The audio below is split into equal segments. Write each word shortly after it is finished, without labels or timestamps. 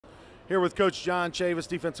Here with Coach John Chavis,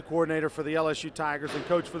 defensive coordinator for the LSU Tigers, and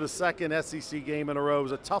coach for the second SEC game in a row. It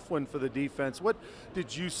was a tough one for the defense. What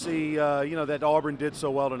did you see, that Auburn did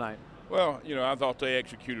so well tonight? Well, I thought they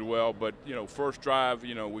executed well, but, first drive,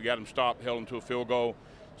 we got them stopped, held them to a field goal.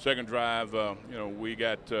 Second drive, we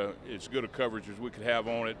got as good a coverage as we could have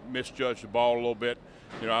on it, misjudged the ball a little bit.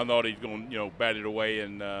 I thought he's going to bat it away,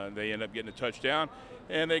 and they end up getting a touchdown.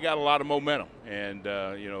 And they got a lot of momentum and,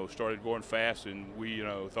 started going fast, and we,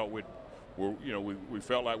 thought we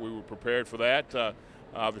felt like we were prepared for that.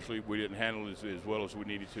 Obviously, we didn't handle it as well as we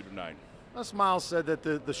needed to tonight. Miles said that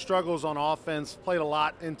the struggles on offense played a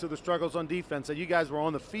lot into the struggles on defense, that you guys were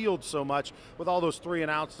on the field so much with all those 3 and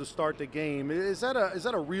outs to start the game. Is that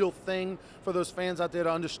a real thing for those fans out there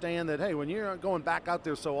to understand that, hey, when you're going back out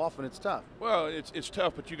there so often, it's tough? Well, it's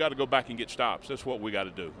tough, but you got to go back and get stops. That's what we got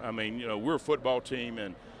to do. I mean, we're a football team,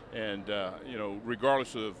 and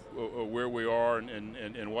regardless of where we are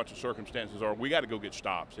and what the circumstances are, we got to go get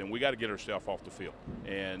stops, and we got to get ourselves off the field.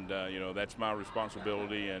 And, that's my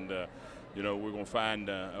responsibility, and, we're going to find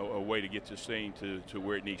a way to get this thing to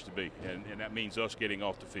where it needs to be, and that means us getting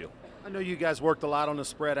off the field. I know you guys worked a lot on the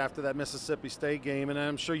spread after that Mississippi State game, and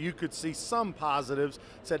I'm sure you could see some positives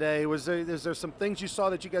today. Is there some things you saw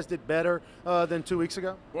that you guys did better than 2 weeks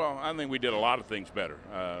ago? Well, I think we did a lot of things better,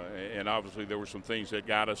 and obviously there were some things that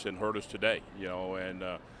got us and hurt us today, and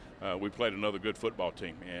we played another good football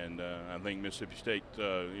team, and I think Mississippi State,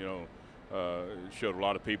 showed a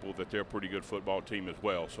lot of people that they're a pretty good football team as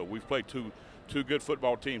well. So we've played two good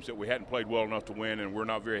football teams that we hadn't played well enough to win, and we're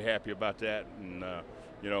not very happy about that. And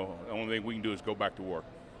the only thing we can do is go back to work.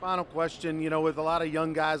 Final question, with a lot of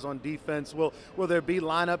young guys on defense, will there be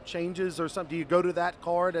lineup changes or something? Do you go to that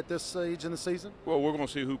card at this stage in the season? Well, we're going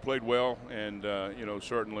to see who played well, and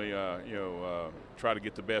certainly try to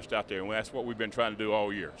get the best out there, and that's what we've been trying to do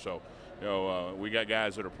all year. So. We got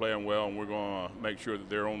guys that are playing well, and we're going to make sure that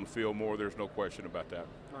they're on the field more. There's no question about that.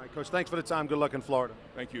 All right, Coach, thanks for the time. Good luck in Florida.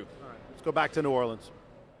 Thank you. All right, let's go back to New Orleans.